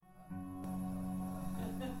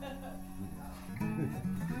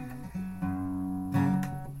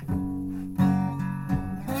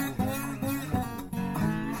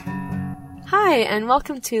Hi, and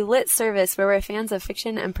welcome to Lit Service, where we're fans of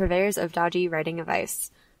fiction and purveyors of dodgy writing advice.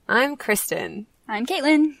 I'm Kristen. I'm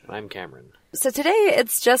Caitlin. I'm Cameron. So today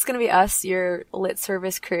it's just going to be us, your Lit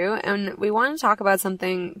Service crew, and we want to talk about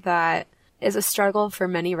something that is a struggle for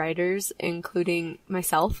many writers, including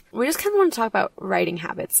myself. We just kind of want to talk about writing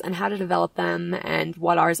habits and how to develop them and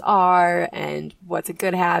what ours are and what's a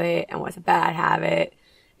good habit and what's a bad habit,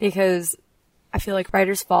 because I feel like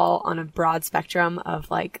writers fall on a broad spectrum of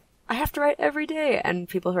like, I have to write every day, and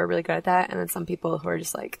people who are really good at that, and then some people who are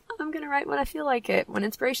just like, I'm going to write when I feel like it, when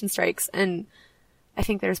inspiration strikes, and I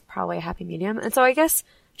think there's probably a happy medium. And so I guess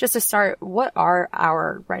just to start, what are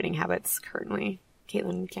our writing habits currently?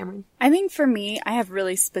 Caitlin and Cameron? I think for me, I have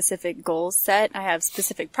really specific goals set. I have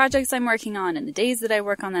specific projects I'm working on and the days that I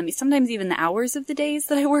work on them, sometimes even the hours of the days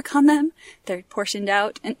that I work on them. They're portioned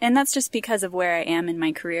out. And that's just because of where I am in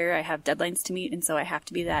my career. I have deadlines to meet, and so I have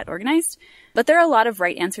to be that organized. But there are a lot of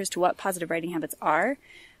right answers to what positive writing habits are.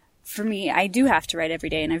 For me, I do have to write every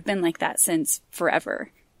day, and I've been like that since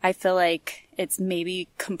forever. I feel like it's maybe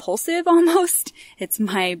compulsive almost. It's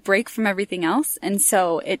my break from everything else. And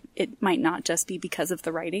so it might not just be because of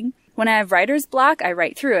the writing. When I have writer's block, I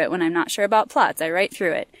write through it. When I'm not sure about plots, I write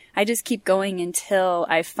through it. I just keep going until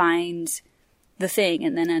I find the thing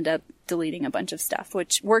and then end up deleting a bunch of stuff,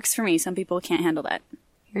 which works for me. Some people can't handle that.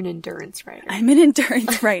 You're an endurance writer. I'm an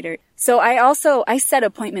endurance writer. So I set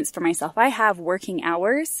appointments for myself. I have working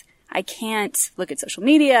hours. I can't look at social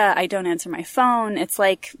media. I don't answer my phone. It's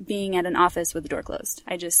like being at an office with the door closed.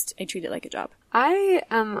 I treat it like a job. I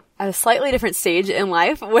am at a slightly different stage in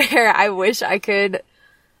life where I wish I could,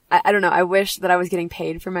 I don't know, I wish that I was getting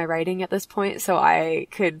paid for my writing at this point so I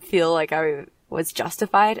could feel like I was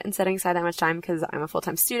justified in setting aside that much time, because I'm a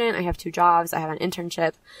full-time student. I have 2 jobs. I have an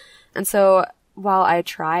internship. And so while I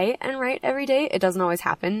try and write every day, it doesn't always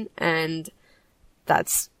happen. And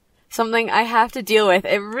that's something I have to deal with.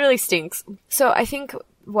 It really stinks. So I think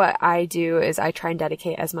what I do is I try and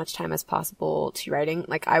dedicate as much time as possible to writing.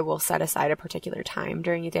 Like, I will set aside a particular time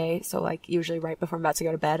during a day. So like usually right before I'm about to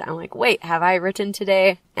go to bed, I'm like, wait, have I written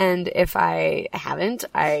today? And if I haven't,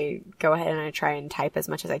 I go ahead and I try and type as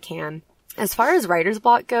much as I can. As far as writer's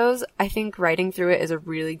block goes, I think writing through it is a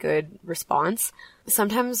really good response.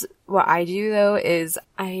 Sometimes what I do, though, is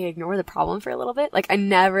I ignore the problem for a little bit. Like, I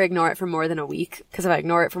never ignore it for more than a week, because if I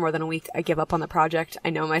ignore it for more than a week, I give up on the project. I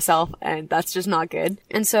know myself, and that's just not good.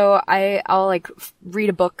 And so I'll like read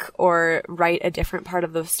a book or write a different part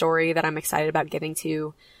of the story that I'm excited about getting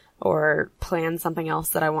to, or plan something else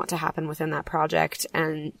that I want to happen within that project.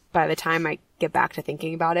 And by the time I get back to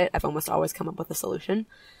thinking about it, I've almost always come up with a solution.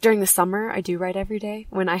 During the summer, I do write every day.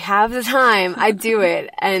 When I have the time, I do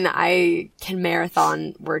it, and I can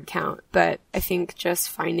marathon word count. But I think just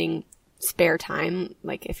finding spare time,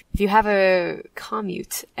 like if you have a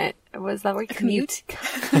commute, what is that word? Commute?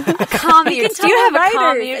 A commute. Do you have a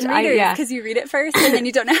commute? Yeah. Because you read it first, and then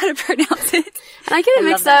you don't know how to pronounce it. And I get it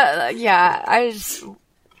mixed up. Yeah,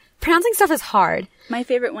 pronouncing stuff is hard. My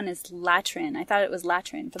favorite one is latrin. I thought it was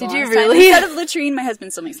latrin. Did you really? Instead of latrine, my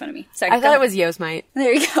husband still makes fun of me. Sorry. I thought it was Yosemite.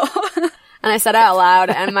 There you go. And I said it out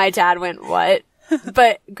loud, and my dad went, what?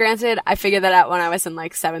 But granted, I figured that out when I was in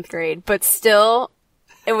like 7th grade. But still,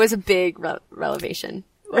 it was a big revelation.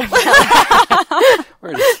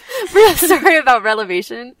 Real story about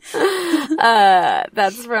relevation.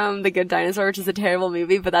 That's from The Good Dinosaur, which is a terrible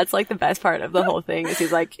movie, but that's like the best part of the whole thing is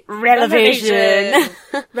he's like, relevation.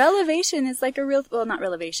 Relevation is like a real, well, not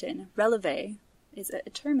relevation. Releve is a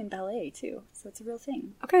term in ballet too. So it's a real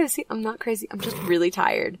thing. Okay, see, I'm not crazy. I'm just really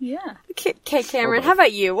tired. Yeah. Okay, Cameron, how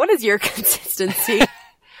about you? What is your consistency?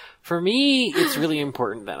 For me, it's really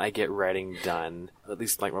important that I get writing done, at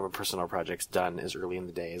least like my personal projects done as early in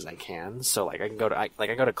the day as I can. So like I go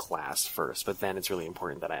to class first, but then it's really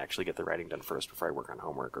important that I actually get the writing done first before I work on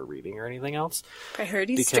homework or reading or anything else.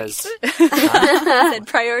 Priorities straight. I said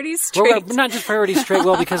priorities straight. Well, not just priorities straight.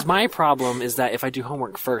 Well, because my problem is that if I do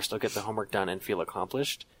homework first, I'll get the homework done and feel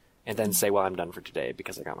accomplished. And then say, well, I'm done for today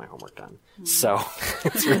because I got my homework done. So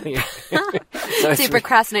it's really... So you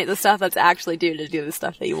procrastinate the stuff that's actually due to do the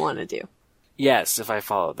stuff that you want to do. Yes, if I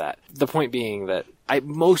follow that. The point being that I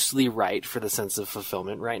mostly write for the sense of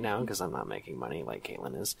fulfillment right now because I'm not making money like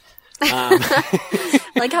Caitlin is.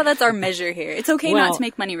 Like how that's our measure here. It's okay not to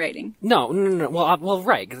make money writing. No. Well,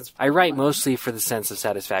 right. 'Cause I write mostly for the sense of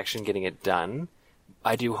satisfaction getting it done.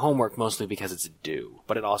 I do homework mostly because it's due,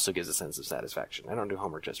 but it also gives a sense of satisfaction. I don't do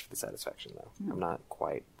homework just for the satisfaction, though. I'm not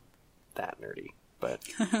quite that nerdy, but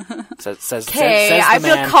says I the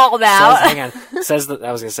man, feel called out. Says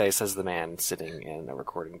the man sitting in a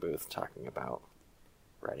recording booth talking about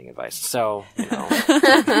writing advice. So, you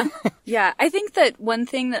know. Yeah, I think that one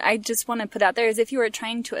thing that I just want to put out there is if you are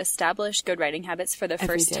trying to establish good writing habits for the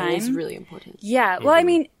first time. is really important. Yeah, well, I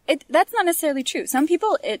mean, that's not necessarily true. Some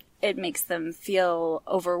people, it makes them feel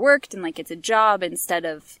overworked and like it's a job instead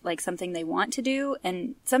of like something they want to do.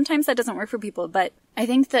 And sometimes that doesn't work for people. But I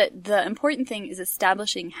think that the important thing is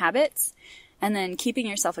establishing habits and then keeping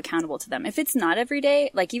yourself accountable to them. If it's not every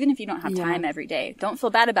day, like even if you don't have time every day, don't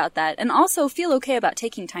feel bad about that. And also feel okay about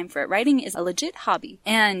taking time for it. Writing is a legit hobby.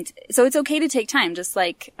 And so it's okay to take time. Just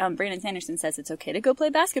like Brandon Sanderson says, it's okay to go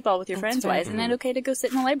play basketball with your friends. Why isn't it okay to go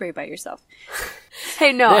sit in the library by yourself?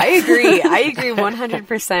 Hey, no, I agree. I agree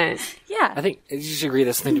 100%. Yeah. I think you should agree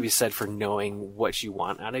there's something to be said for knowing what you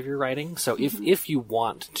want out of your writing. So if you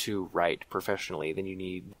want to write professionally, then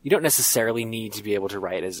you don't necessarily need to be able to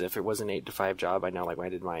write as if it was an 8-to-5 job. I know, like when I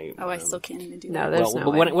did my I still can't even do that. No, there's no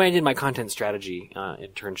but way. when I did my content strategy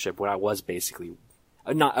internship, when I was basically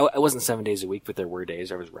I wasn't 7 days a week, but there were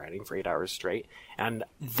days I was writing for 8 hours straight, and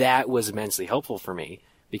that was immensely helpful for me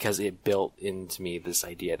because it built into me this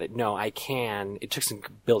idea that no, I can. It took some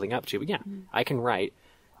building up to, but yeah, I can write.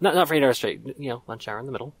 Not for 8 hours straight, you know, lunch hour in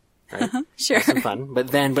the middle, right? Sure. Have some fun.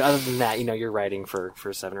 But other than that, you know, you're writing for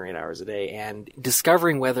 7 or 8 hours a day, and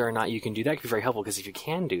discovering whether or not you can do that can be very helpful, because if you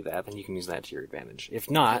can do that, then you can use that to your advantage. If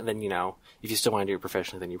not, then, you know, if you still want to do it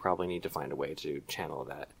professionally, then you probably need to find a way to channel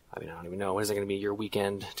that. I mean, I don't even know. Is it going to be your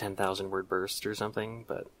weekend 10,000 word burst or something?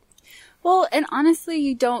 But Well, and honestly,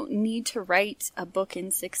 you don't need to write a book in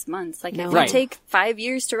 6 months. Like, No. if you Right. take 5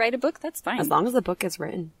 years to write a book, that's fine. As long as the book is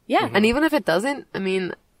written. Yeah. And even if it doesn't, I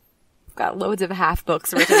mean, I've got loads of half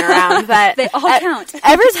books written around that They all count.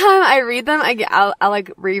 Every time I read them, I'll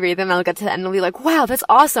like reread them. I'll get to the end and I'll be like, wow, that's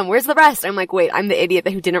awesome. Where's the rest? I'm like, wait, I'm the idiot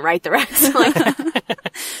who didn't write the rest. Like,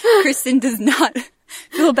 Kristen does not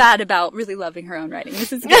feel bad about really loving her own writing.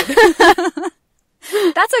 This is good.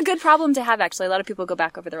 That's a good problem to have, actually. A lot of people go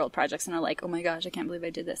back over their old projects and are like, oh my gosh, I can't believe I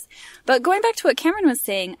did this. But going back to what Cameron was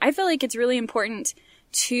saying, I feel like it's really important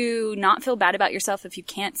to not feel bad about yourself if you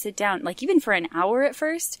can't sit down. Like, even for an hour at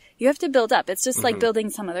first, you have to build up. It's just like building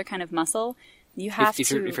some other kind of muscle. You have if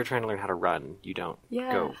to... you're trying to learn how to run, you don't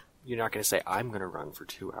Yeah. go. You're not going to say, I'm going to run for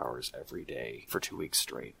 2 hours every day for 2 weeks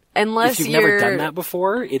straight. unless If you've you're never done that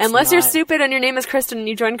before, it's unless you're not- stupid and your name is Kristen and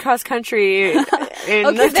you joined cross country in Okay,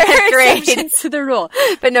 the there 10th are grade. exceptions to the rule.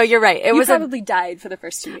 But no, you're right. It You was probably died for the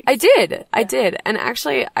first 2 weeks. I did. And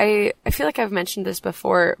actually, I feel like I've mentioned this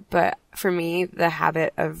before, but for me, the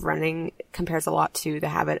habit of running compares a lot to the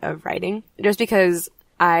habit of writing. Just because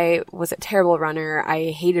I was a terrible runner,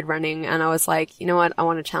 I hated running, and I was like, you know what, I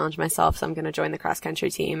want to challenge myself, so I'm going to join the cross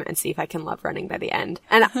country team and see if I can love running by the end.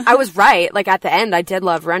 And I was right. Like, at the end, I did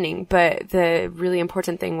love running, but the really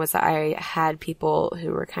important thing was that I had people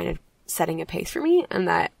who were kind of setting a pace for me, and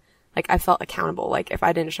that, like, I felt accountable. Like, if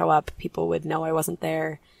I didn't show up, people would know I wasn't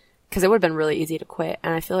there. Because it would have been really easy to quit.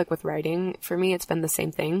 And I feel like with writing, for me, it's been the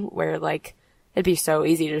same thing where, like, it'd be so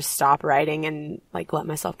easy to just stop writing and, like, let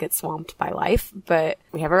myself get swamped by life. But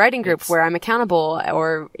we have a writing group where I'm accountable,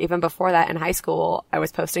 or even before that in high school, I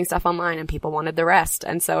was posting stuff online and people wanted the rest.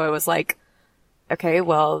 And so it was like, okay,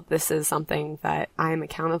 well, this is something that I'm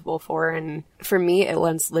accountable for. And for me, it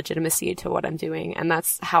lends legitimacy to what I'm doing. And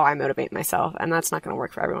that's how I motivate myself. And that's not going to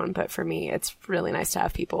work for everyone. But for me, it's really nice to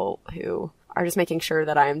have people who are just making sure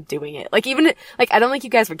that I'm doing it. Like, even, like, I don't think you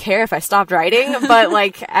guys would care if I stopped writing, but,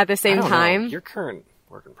 like, at the I same don't know. time. Your current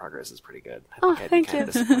work in progress is pretty good. I Oh, think I'd thank be kind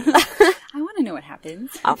of you. disappointed. I want to know what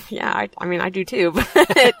happens. Oh, yeah, I mean, I do too, but What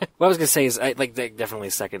I was going to say is, I definitely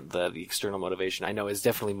second the external motivation. I know it's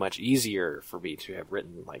definitely much easier for me to have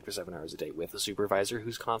written, like, for 7 hours a day with a supervisor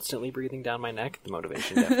who's constantly breathing down my neck. The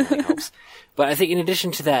motivation definitely helps. But I think in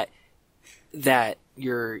addition to that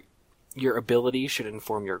your ability should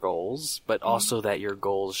inform your goals, but also that your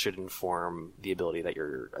goals should inform the ability that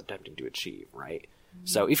you're attempting to achieve, right?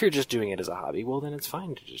 So if you're just doing it as a hobby, well, then it's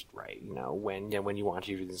fine to just write, you know, when you want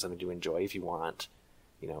to do something to enjoy. If you want,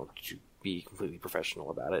 you know, to be completely professional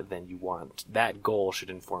about it, then that goal should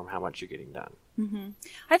inform how much you're getting done.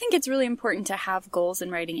 I think it's really important to have goals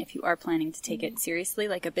in writing if you are planning to take it seriously,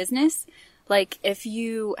 like a business. Like, if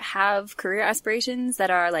you have career aspirations that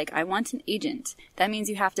are like, I want an agent, that means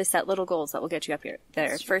you have to set little goals that will get you up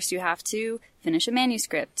there. First, you have to finish a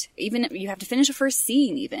manuscript. Even you have to finish a first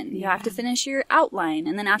scene, even. You have to finish your outline.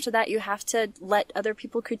 And then after that, you have to let other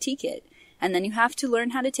people critique it. And then you have to learn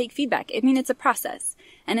how to take feedback. I mean, it's a process.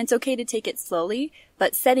 And it's okay to take it slowly.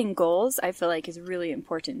 But setting goals, I feel like, is really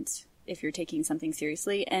important if you're taking something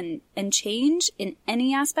seriously. And change in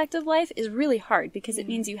any aspect of life is really hard because it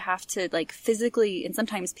means you have to, like, physically and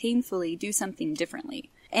sometimes painfully do something differently.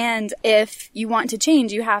 And if you want to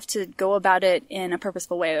change, you have to go about it in a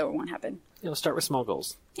purposeful way or it won't happen. Start with small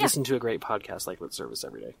goals. Yeah. Listen to a great podcast like Lit Service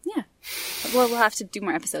every day. Yeah. Well, we'll have to do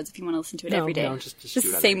more episodes if you want to listen to it every day. No, just the do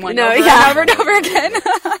it same one No, over yeah. and over and over again.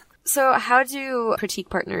 So how do critique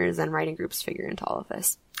partners and writing groups figure into all of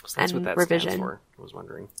this? So that's and what that revision. stands for. I was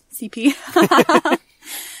wondering. CP.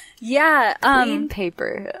 Yeah. Clean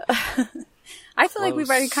paper. I feel like we've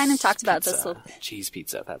already kind of talked about this. Cheese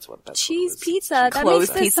pizza. That's what. Cheese what it was. pizza. That Clothes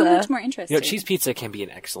makes this so pizza. much more interesting. Cheese pizza can be an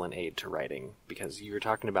excellent aid to writing because you were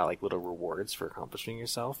talking about like little rewards for accomplishing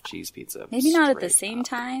yourself. Cheese pizza. Maybe not at the straight same up.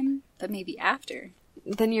 time, but maybe after.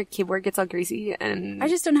 Then your keyboard gets all greasy and I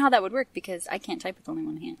just don't know how that would work because I can't type with only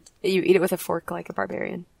one hand. you eat it with a fork like a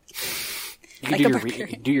barbarian. You Like can a do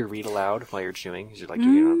barbarian. do your read aloud while you're chewing. Because you're like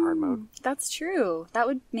doing it on hard mode. That's true. That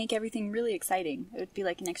would make everything really exciting. It would be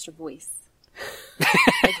like an extra voice.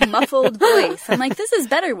 Like muffled voice. I'm like, this is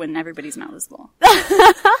better when everybody's mouth is full.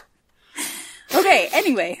 Okay,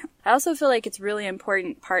 anyway. I also feel like it's really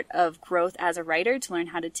important part of growth as a writer to learn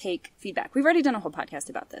how to take feedback. We've already done a whole podcast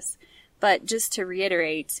about this. But just to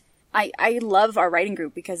reiterate, I love our writing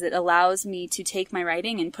group because it allows me to take my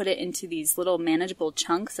writing and put it into these little manageable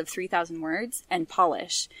chunks of 3,000 words and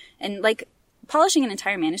polish. And like, polishing an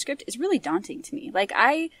entire manuscript is really daunting to me. Like,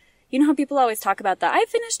 you know how people always talk about the I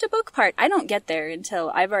finished a book part? I don't get there until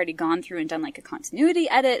I've already gone through and done like a continuity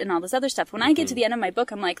edit and all this other stuff. When I get to the end of my book,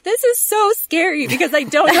 I'm like, this is so scary because I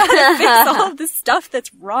don't know how to fix all of this stuff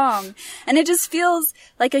that's wrong. And it just feels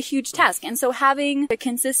like a huge task. And so having a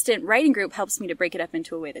consistent writing group helps me to break it up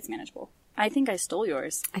into a way that's manageable. I think I stole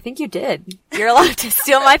yours. I think you did. You're allowed to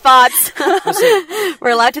steal my thoughts.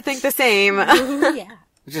 We're allowed to think the same. Ooh, yeah.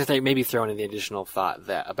 Just like maybe throwing in the additional thought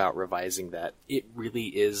that about revising that it really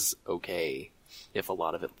is okay if a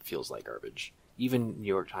lot of it feels like garbage. Even New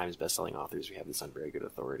York Times bestselling authors, we have this on very good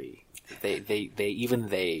authority.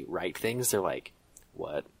 They write things. They're like,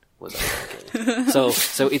 what was I thinking?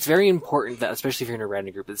 so it's very important that, especially if you're in a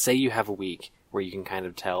writing group, that say you have a week where you can kind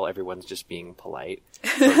of tell everyone's just being polite,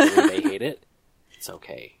 but really they hate it. It's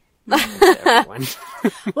okay. Everyone.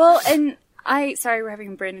 Well, and sorry, we're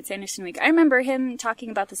having Brandon Sanderson week. I remember him talking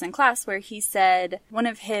about this in class where he said one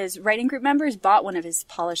of his writing group members bought one of his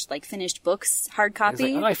polished, like, finished books, hard It's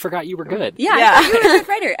copy. like, oh, I forgot you were good. Yeah, Yeah. I thought you were a good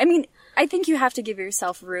writer. I mean, I think you have to give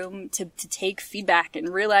yourself room to take feedback and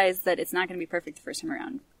realize that it's not going to be perfect the first time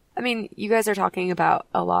around. I mean, you guys are talking about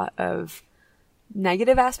a lot of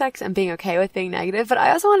negative aspects and being okay with being negative, but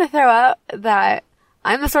I also want to throw out that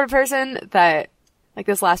I'm the sort of person that, like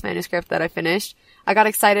this last manuscript that I finished, I got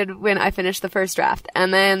excited when I finished the first draft.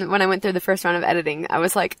 And then when I went through the first round of editing, I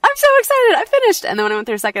was like, I'm so excited, I finished. And then when I went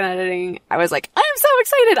through second editing, I was like, I'm so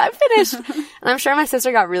excited, I finished. And I'm sure my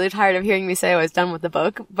sister got really tired of hearing me say I was done with the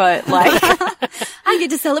book, but like, I get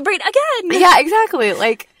to celebrate again! yeah, exactly.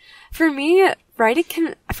 Like, for me,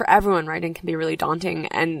 for everyone, writing can be really daunting.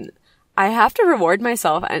 And I have to reward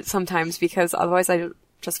myself sometimes because otherwise I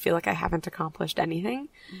just feel like I haven't accomplished anything.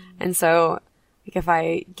 And so, like, if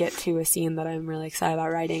I get to a scene that I'm really excited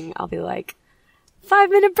about writing, I'll be like,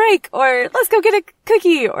 5-minute break, or let's go get a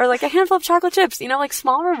cookie, or like a handful of chocolate chips. You know, like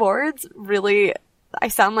small rewards really, I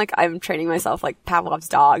sound like I'm training myself like Pavlov's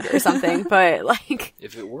dog or something, but like,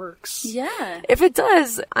 If it works. Yeah. if it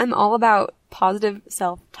does, I'm all about positive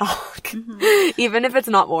self-talk, even if it's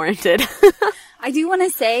not warranted. I do want to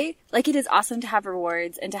say, like, it is awesome to have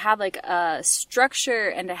rewards and to have, like, a structure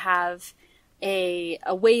and to have a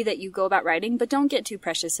way that you go about writing, but don't get too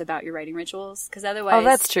precious about your writing rituals, because otherwise... Oh,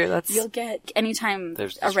 that's true. You'll get, anytime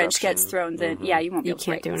There's a wrench gets disruption. thrown in, yeah, you won't be You able to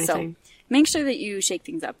can't write. do anything. So make sure that you shake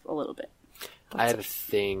things up a little bit. I had a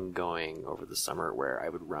thing going over the summer where I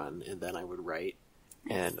would run and then I would write.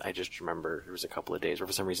 And I just remember there was a couple of days where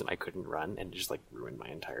for some reason I couldn't run and it just like ruined my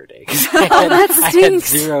entire day. that I had stinks.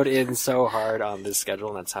 zeroed in so hard on this schedule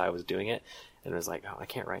and that's how I was doing it. And it was like, oh, I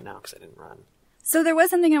can't write now because I didn't run. So there was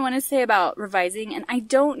something I want to say about revising, and I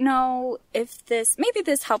don't know if maybe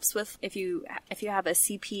this helps with if you have a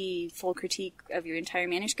CP full critique of your entire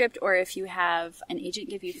manuscript, or if you have an agent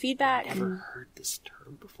give you feedback. I've never heard this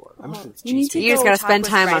term before. I'm sure it's You need to You just go gotta talk spend with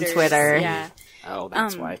time on writers. Twitter. Yeah. Oh,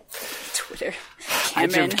 that's why. Twitter. I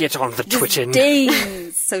Cameron don't get on the twitching.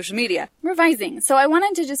 disdains social media. Revising. So I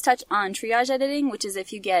wanted to just touch on triage editing, which is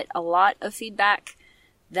if you get a lot of feedback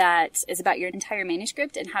that is about your entire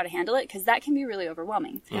manuscript and how to handle it, because that can be really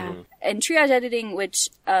overwhelming. Yeah. And triage editing, which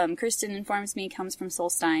Kirsten informs me comes from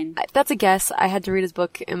Solstein. That's a guess. I had to read his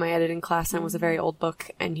book in my editing class, and it was a very old book,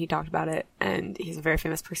 and he talked about it, and he's a very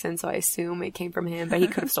famous person, so I assume it came from him, but he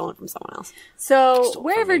could have stolen it from someone else. So Stole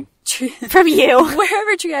wherever from me. From you.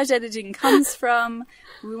 Wherever triage editing comes from,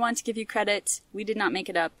 we want to give you credit. We did not make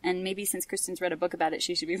it up. And maybe since Kristen's read a book about it,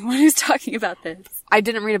 she should be the one who's talking about this. I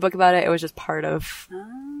didn't read a book about it. It was just part of,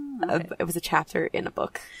 Okay. it was a chapter in a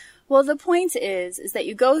book. Well, the point is that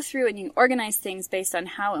you go through and you organize things based on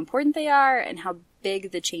how important they are and how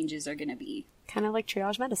big the changes are going to be. Kind of like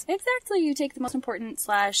triage medicine. Exactly. You take the most important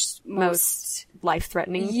 / Most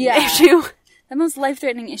life-threatening Yeah. issue. the most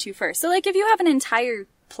life-threatening issue first. So, like, if you have an entire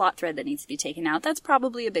plot thread that needs to be taken out, that's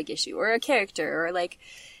probably a big issue. Or a character, or, like,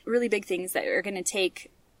 really big things that are going to take,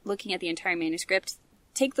 looking at the entire manuscript,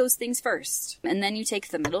 take those things first. And then you take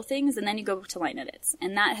the middle things, and then you go to line edits.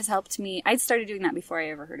 And that has helped me. I started doing that before I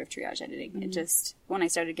ever heard of triage editing. Mm-hmm. It just, when I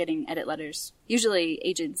started getting edit letters, usually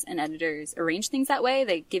agents and editors arrange things that way.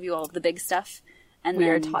 They give you all of the big stuff. And We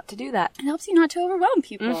are then taught to do that. it helps you not to overwhelm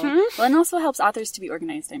people. Mm-hmm. Well, and also helps authors to be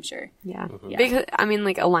organized, I'm sure. Yeah. Yeah. Because, I mean,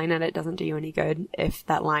 like, a line edit doesn't do you any good if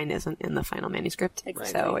that line isn't in the final manuscript.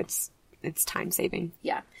 Exactly. So it's time saving.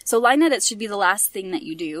 Yeah. So line edits should be the last thing that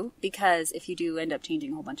you do, because if you do end up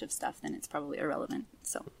changing a whole bunch of stuff, then it's probably irrelevant.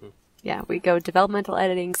 So Yeah, we go developmental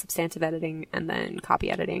editing, substantive editing, and then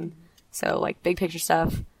copy editing. So, like, big picture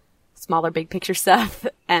stuff, smaller big picture stuff,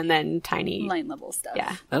 and then tiny. line level stuff.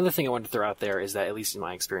 Yeah. Another thing I wanted to throw out there is that, at least in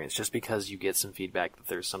my experience, just because you get some feedback that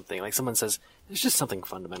there's something, like someone says, there's just something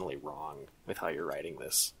fundamentally wrong with how you're writing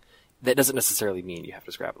this, that doesn't necessarily mean you have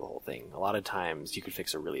to scrap the whole thing. A lot of times you could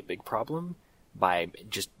fix a really big problem by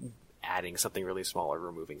just adding something really small or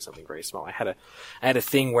removing something very small. I had a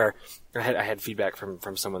thing where I had feedback from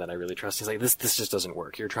someone that I really trust. He's like, this just doesn't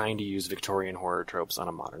work. You're trying to use Victorian horror tropes on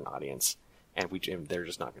a modern audience, and they're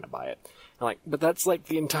just not going to buy it. I'm like, but that's like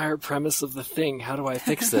the entire premise of the thing. How do I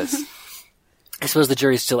fix this? I suppose the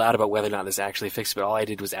jury's still out about whether or not this actually fixed it, but all I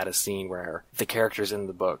did was add a scene where the characters in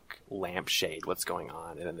the book lampshade what's going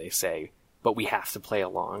on, and then they say, but we have to play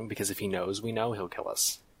along, because if he knows we know, he'll kill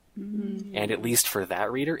us. Mm-hmm. And at least for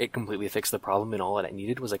that reader, it completely fixed the problem, and all that it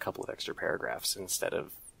needed was a couple of extra paragraphs instead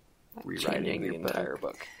of rewriting Changing the your entire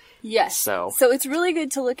book. Yes. So it's really good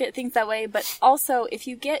to look at things that way, but also if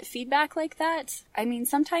you get feedback like that, I mean,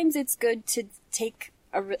 sometimes it's good to take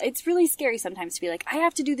it's really scary sometimes to be like, I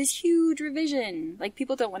have to do this huge revision. Like,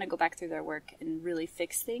 people don't want to go back through their work and really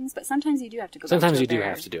fix things, but sometimes you do have to go sometimes back you to do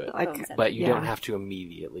have to do it, Like, but you Yeah. don't have to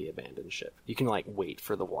immediately abandon ship. You can like wait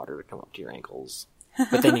for the water to come up to your ankles,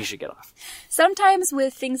 but then you should get off. Sometimes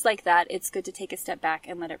with things like that, it's good to take a step back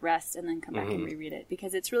and let it rest and then come back Mm-hmm. and reread it,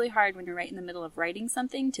 because it's really hard when you're right in the middle of writing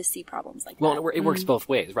something to see problems like Well, that. it works both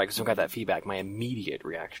ways, right? Because when I got that feedback, my immediate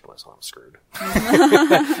reaction was, oh, I'm screwed.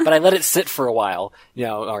 But I let it sit for a while. You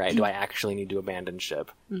know, all right, do I actually need to abandon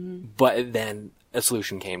ship? Mm-hmm. But then a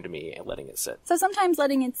solution came to me, and letting it sit. So sometimes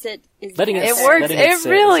letting it sit is Letting the it It answer. sit. works. Letting it It sit is a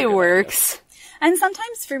really good works. And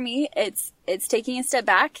sometimes for me, it's taking a step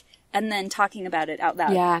back and then talking about it out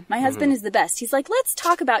loud. Yeah. My husband is the best. He's like, let's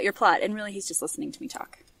talk about your plot. And really, he's just listening to me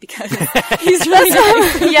talk, because he's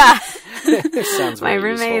really Yeah. Sounds My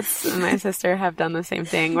very roommates and my sister have done the same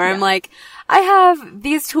thing, where I'm like, I have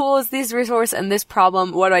these tools, these resources, and this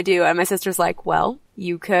problem. What do I do? And my sister's like, well,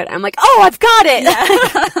 you could. I'm like, oh, I've got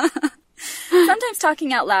it. sometimes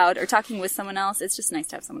talking out loud or talking with someone else. It's just nice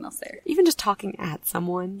to have someone else there. Even just talking at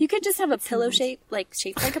someone. You could just have a pillow shaped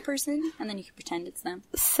like a person, and then you can pretend it's them.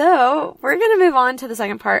 So we're going to move on to the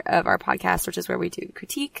second part of our podcast, which is where we do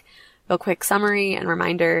critique, real quick summary and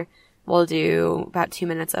reminder. We'll do about 2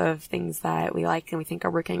 minutes of things that we like and we think are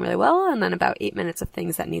working really well, and then about 8 minutes of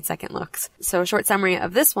things that need second looks. So a short summary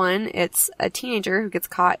of this one, it's a teenager who gets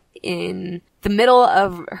caught in the middle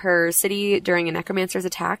of her city during a necromancer's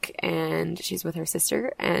attack, and she's with her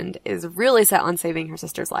sister and is really set on saving her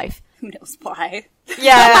sister's life. Who knows why?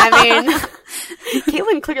 Yeah, I mean,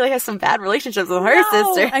 Caitlin clearly has some bad relationships with her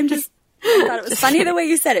sister. I thought it was funny the way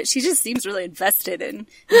you said it. She just seems really invested in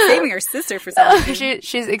saving her sister for something.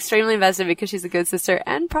 She's extremely invested because she's a good sister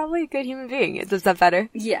and probably a good human being. Does that better?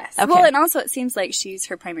 Yes. Okay. Well, and also it seems like she's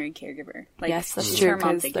her primary caregiver. Like, Yes, that's she's true her mom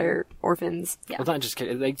because figure. they're orphans. Yeah. Well, not just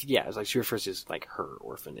like, yeah, it's like she refers to it as like her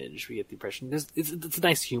orphanage. We get the impression it's a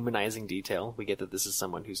nice humanizing detail. We get that this is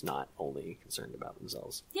someone who's not only concerned about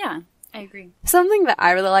themselves. Yeah, I agree. Something that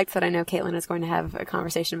I really liked that I know Caitlin is going to have a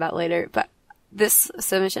conversation about later, but this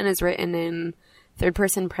submission is written in third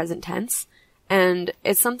person present tense, and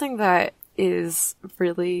it's something that is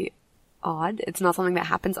really odd. It's not something that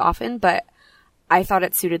happens often, but I thought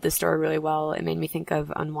it suited the story really well. It made me think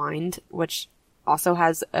of Unwind, which also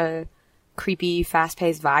has a creepy,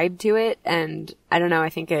 fast-paced vibe to it, and I don't know, I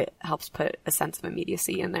think it helps put a sense of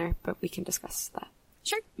immediacy in there, but we can discuss that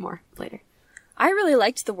Sure. more later. I really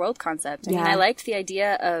liked the world concept. I mean, Yeah. I liked the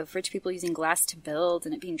idea of rich people using glass to build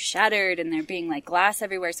and it being shattered and there being like glass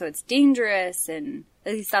everywhere, so it's dangerous. And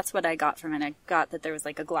at least that's what I got from it. I got that there was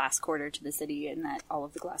like a glass quarter to the city and that all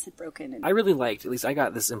of the glass had broken. And I really liked, at least I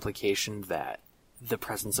got this implication that the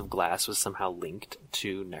presence of glass was somehow linked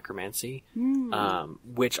to necromancy,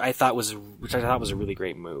 which I thought was a really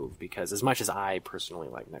great move, because as much as I personally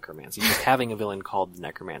like necromancy, just having a villain called the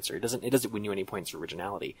Necromancer, it doesn't win you any points for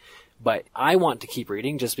originality. But I want to keep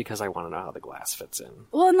reading just because I want to know how the glass fits in.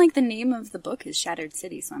 well, and like the name of the book is Shattered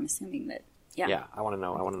City, so I'm assuming that Yeah, I want to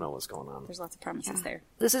know what's going on. there's lots of promises there.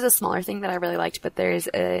 This is a smaller thing that I really liked, but there's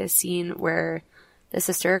a scene where the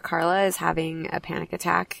sister, Carla, is having a panic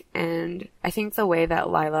attack, and I think the way that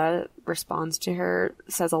Lila responds to her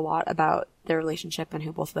says a lot about their relationship and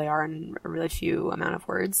who both they are in a really few amount of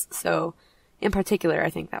words. So, in particular, I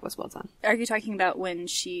think that was well done. Are you talking about when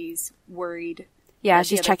she's worried? Yeah, that the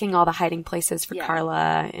she's other- checking all the hiding places for Yeah.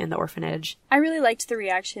 Carla in the orphanage. I really liked the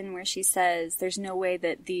reaction where she says, there's no way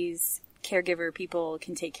that these caregiver people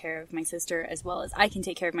can take care of my sister as well as I can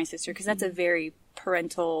take care of my sister, because that's a very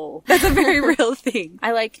that's a very real thing.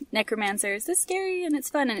 I like necromancers. It's scary and it's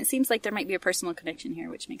fun, and it seems like there might be a personal connection here,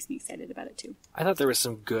 which makes me excited about it too. I thought there was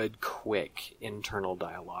some good, quick internal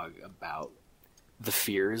dialogue about the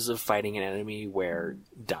fears of fighting an enemy where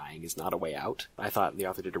dying is not a way out. I thought the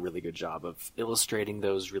author did a really good job of illustrating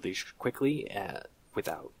those really quickly,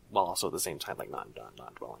 while also at the same time not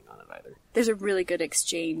dwelling on it either. There's a really good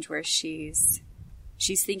exchange where she's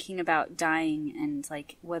thinking about dying and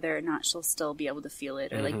like whether or not she'll still be able to feel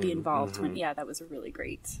it or like be involved when that was a really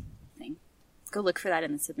great thing. Go look for that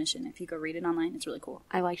in the submission. If you go read it online, it's really cool.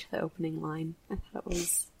 I liked the opening line. I thought it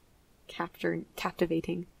was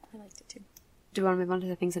captivating. I liked it too. Do you want to move on to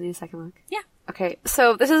the things that need a second look? Yeah. Okay,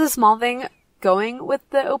 so this is a small thing going with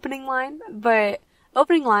the opening line, but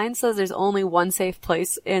opening line says there's only one safe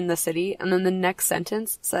place in the city, and then the next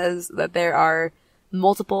sentence says that there are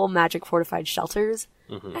multiple magic fortified shelters,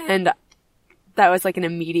 and that was like an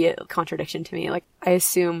immediate contradiction to me. Like, I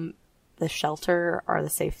assume the shelter are the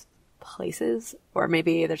safe places, or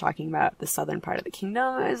maybe they're talking about the southern part of the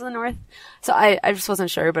kingdom as the north. So I just wasn't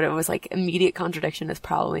sure, but it was like immediate contradiction is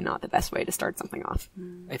probably not the best way to start something off.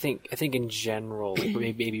 I think in general, like,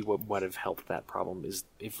 maybe what would have helped that problem is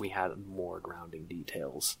if we had more grounding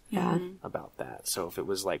details Yeah. about that. So if it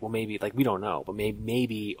was like, well, maybe, like, we don't know, but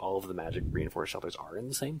maybe all of the magic reinforced shelters are in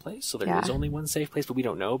the same place, so there is only one safe place, but we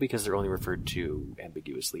don't know because they're only referred to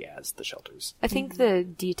ambiguously as the shelters. I think the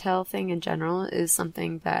detail thing in general is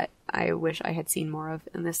something that I wish I had seen more of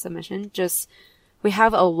in this submission. Just, we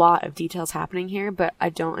have a lot of details happening here, but I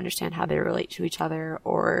don't understand how they relate to each other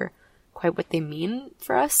or quite what they mean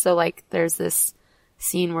for us. So, like, there's this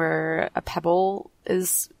scene where a pebble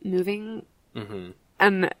is moving,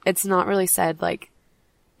 and it's not really said, like,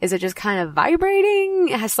 is it just kind of vibrating?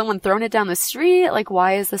 Has someone thrown it down the street? Like,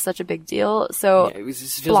 why is this such a big deal? So, Yeah, it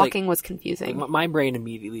feels blocking like, was confusing. like, my brain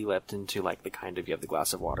immediately leapt into like the kind of, you have the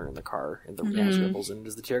glass of water in the car and the gas ripples and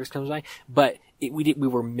as the T-Rex comes by, but we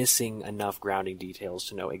were missing enough grounding details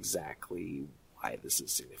to know exactly why this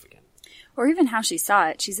is significant. Or even how she saw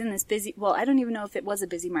it. She's in this busy, well, I don't even know if it was a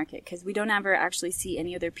busy market, because we don't ever actually see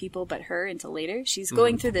any other people but her until later. She's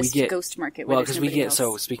going through this ghost market. Well, because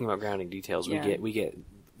so speaking about grounding details, we get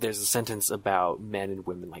there's a sentence about men and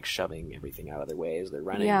women like shoving everything out of their way as they're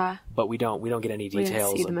running. Yeah. But we don't get any didn't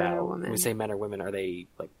details see the men or about women. when we say men or women, are they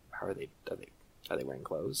like, how are they wearing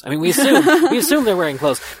clothes? I mean, we assume they're wearing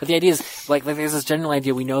clothes, but the idea is like there's this general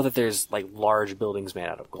idea. We know that there's like large buildings made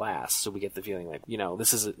out of glass, so we get the feeling like,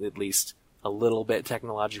 this is at least a little bit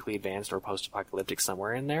technologically advanced or post-apocalyptic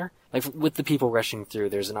somewhere in there. Like, with the people rushing through,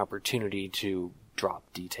 there's an opportunity to drop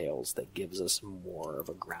details that gives us more of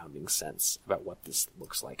a grounding sense about what this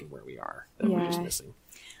looks like and where we are that we're just missing.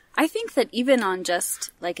 I think that even on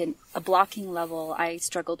just like a blocking level, I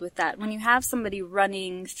struggled with that. When you have somebody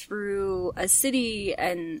running through a city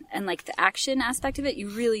and like the action aspect of it, you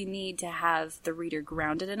really need to have the reader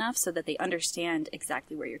grounded enough so that they understand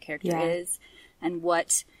exactly where your character is and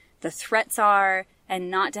what the threats are,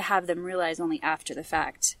 and not to have them realize only after the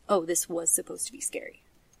fact, oh, this was supposed to be scary.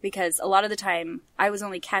 Because a lot of the time, I was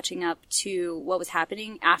only catching up to what was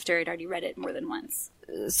happening after I'd already read it more than once.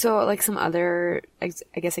 So, like, some other, I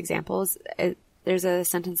guess, examples, there's a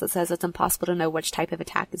sentence that says it's impossible to know which type of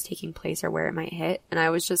attack is taking place or where it might hit. And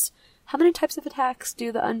I was just, how many types of attacks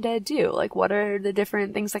do the undead do? Like, what are the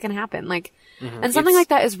different things that can happen? Like, and something like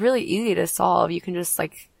that is really easy to solve. You can just,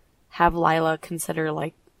 like, have Lila consider,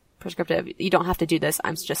 like, prescriptive. You don't have to do this.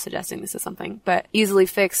 I'm just suggesting this is something. But easily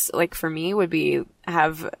fixed, like for me, would be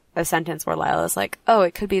have a sentence where Lila's like, oh,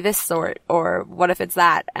 it could be this sort, or what if it's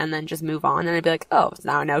that, and then just move on. And I'd be like, oh,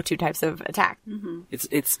 now I know 2 types of attack. Mm-hmm.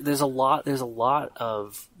 There's a lot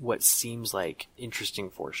of what seems like interesting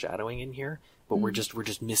foreshadowing in here, but we're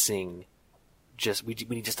just missing. We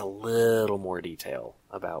need just a little more detail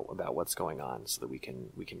about what's going on so that we can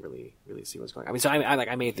really see what's going on. I mean, so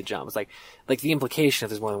I made the jump. It's like the implication if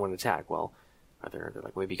there's more than one attack. Well, are there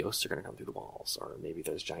like maybe ghosts are going to come through the walls, or maybe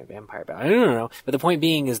there's giant vampire I don't know. But the point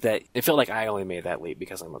being is that it felt like I only made that leap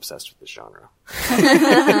because I'm obsessed with this genre.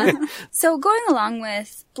 So going along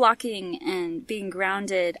with blocking and being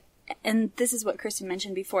grounded, and this is what Kristen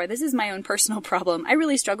mentioned before, this is my own personal problem. I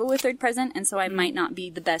really struggle with third present, and so I might not be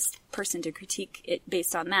the best person to critique it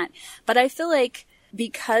based on that. But I feel like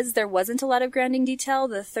because there wasn't a lot of grounding detail,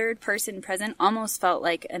 the third person present almost felt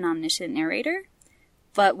like an omniscient narrator.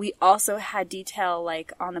 But we also had detail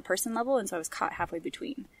like on the person level, and so I was caught halfway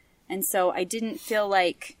between. And so I didn't feel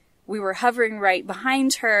like we were hovering right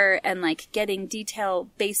behind her and like getting detail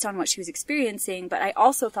based on what she was experiencing, but I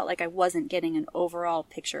also felt like I wasn't getting an overall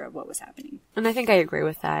picture of what was happening. And I think I agree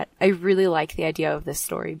with that. I really like the idea of this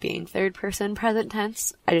story being third person present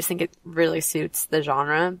tense. I just think it really suits the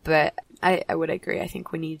genre, but I would agree. I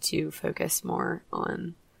think we need to focus more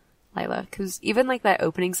on Lila, because even like that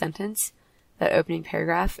opening sentence, that opening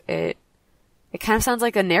paragraph, it kind of sounds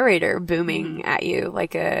like a narrator booming at you,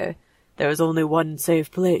 like there was only one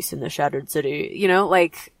safe place in the shattered city, you know,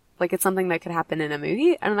 like it's something that could happen in a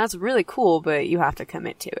movie, and that's really cool, but you have to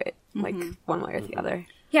commit to it, like one way or the other.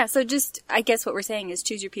 Yeah, so just, I guess what we're saying is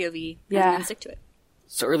choose your POV and then stick to it.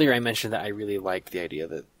 So earlier I mentioned that I really like the idea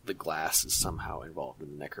that the glass is somehow involved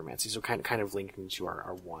in the necromancy, so kind of linked into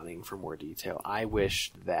our wanting for more detail. I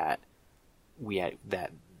wish that we had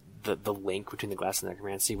the link between the glass and the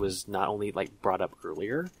necromancy was not only like brought up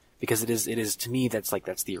earlier, because it is to me that's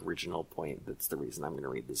the original point. That's the reason I'm going to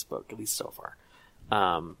read this book, at least so far.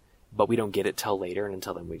 But we don't get it till later, and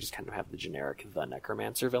until then we just kind of have the generic the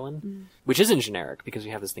necromancer villain, which isn't generic because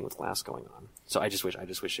we have this thing with glass going on. So I just wish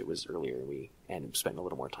it was earlier and spent a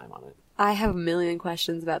little more time on it. I have a million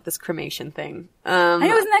questions about this cremation thing. I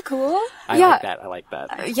know, isn't that cool? I like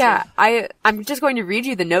that. Yeah, I'm just going to read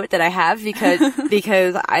you the note that I have because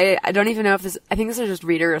I don't even know if this, I think this is just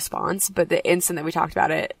reader response, but the instant that we talked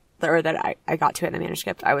about it, or that I got to it in the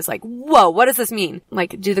manuscript, I was like, whoa, what does this mean?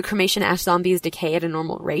 Like, do the cremation ash zombies decay at a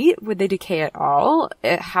normal rate? Would they decay at all?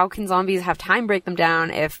 How can zombies have time break them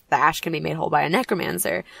down if the ash can be made whole by a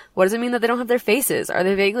necromancer? What does it mean that they don't have their faces? Are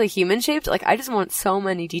they vaguely human shaped? Like, I just want so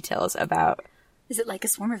many details about. Is it like a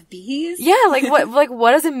swarm of bees? Yeah, like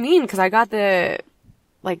what does it mean? Cause I got the,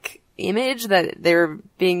 like, image that they're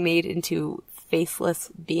being made into faceless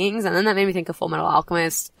beings, and then that made me think of Full Metal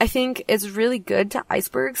Alchemist. I think it's really good to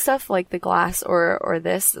iceberg stuff like the glass or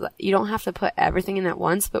this. You don't have to put everything in at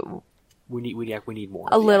once, but we need more.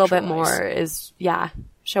 A little bit more is,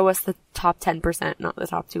 show us the top 10%, not the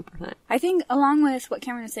top 2%. I think along with what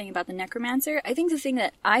Cameron was saying about the necromancer, I think the thing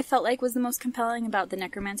that I felt like was the most compelling about the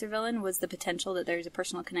necromancer villain was the potential that there's a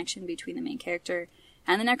personal connection between the main character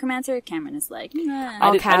and the necromancer. Cameron is like,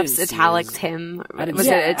 all caps, italics, him. I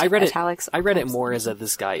read italics? I read it more as that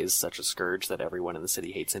this guy is such a scourge that everyone in the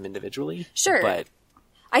city hates him individually. Sure. But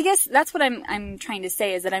I guess that's what I'm trying to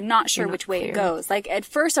say, is that I'm not sure which way it goes. Like, at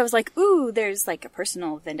first I was like, ooh, there's like a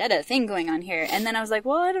personal vendetta thing going on here. And then I was like,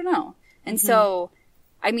 well, I don't know. And so,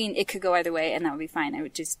 I mean, it could go either way, and that would be fine. It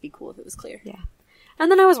would just be cool if it was clear. Yeah. And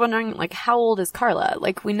then I was wondering, like, how old is Carla?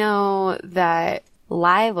 Like, we know that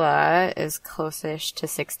Lila is close-ish to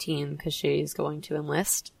 16 because she's going to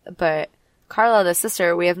enlist. But Carla, the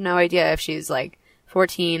sister, we have no idea if she's like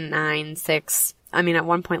 14, 9, 6. I mean, at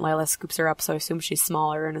one point Lila scoops her up, so I assume she's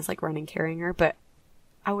smaller and is like running, carrying her. But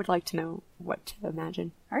I would like to know what to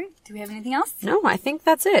imagine. All right. Do we have anything else? No, I think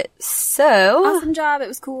that's it. So awesome job. It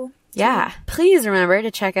was cool. Yeah. Please remember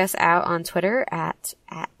to check us out on Twitter at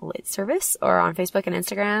Lit Service, or on Facebook and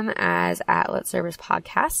Instagram as @Lit Service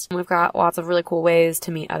Podcast. We've got lots of really cool ways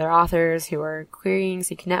to meet other authors who are querying,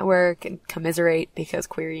 so you can network and commiserate because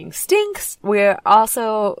querying stinks. We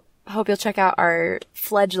also hope you'll check out our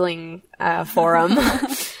fledgling forum.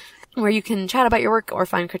 where you can chat about your work or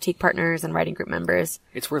find critique partners and writing group members.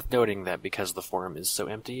 It's worth noting that because the forum is so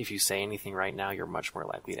empty, if you say anything right now, you're much more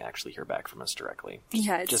likely to actually hear back from us directly.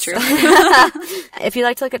 Yeah, it's Just true. If you'd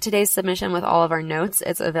like to look at today's submission with all of our notes,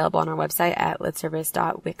 it's available on our website at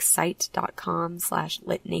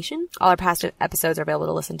litservice.wixsite.com/litnation. All our past episodes are available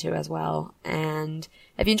to listen to as well. And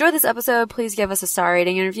if you enjoyed this episode, please give us a star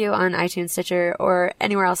rating and review on iTunes, Stitcher, or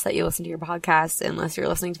anywhere else that you listen to your podcasts, unless you're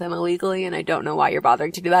listening to them illegally, and I don't know why you're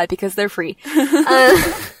bothering to do that because they're free.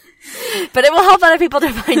 But it will help other people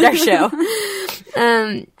to find our show.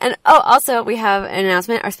 Also, we have an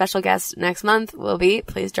announcement. Our special guest next month will be,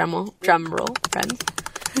 please drum roll, friends.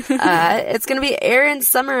 It's going to be Erin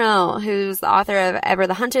Summerall, who's the author of Ever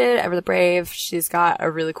the Hunted, Ever the Brave. She's got a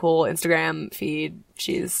really cool Instagram feed.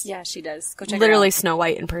 She's She does. Go check literally her out. Snow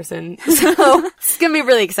White in person. So it's going to be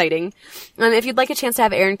really exciting. If you'd like a chance to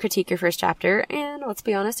have Erin critique your first chapter, and let's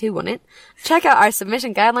be honest, who wouldn't? Check out our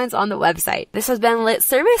submission guidelines on the website. This has been Lit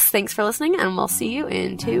Service. Thanks for listening, and we'll see you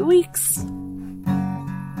in 2 weeks.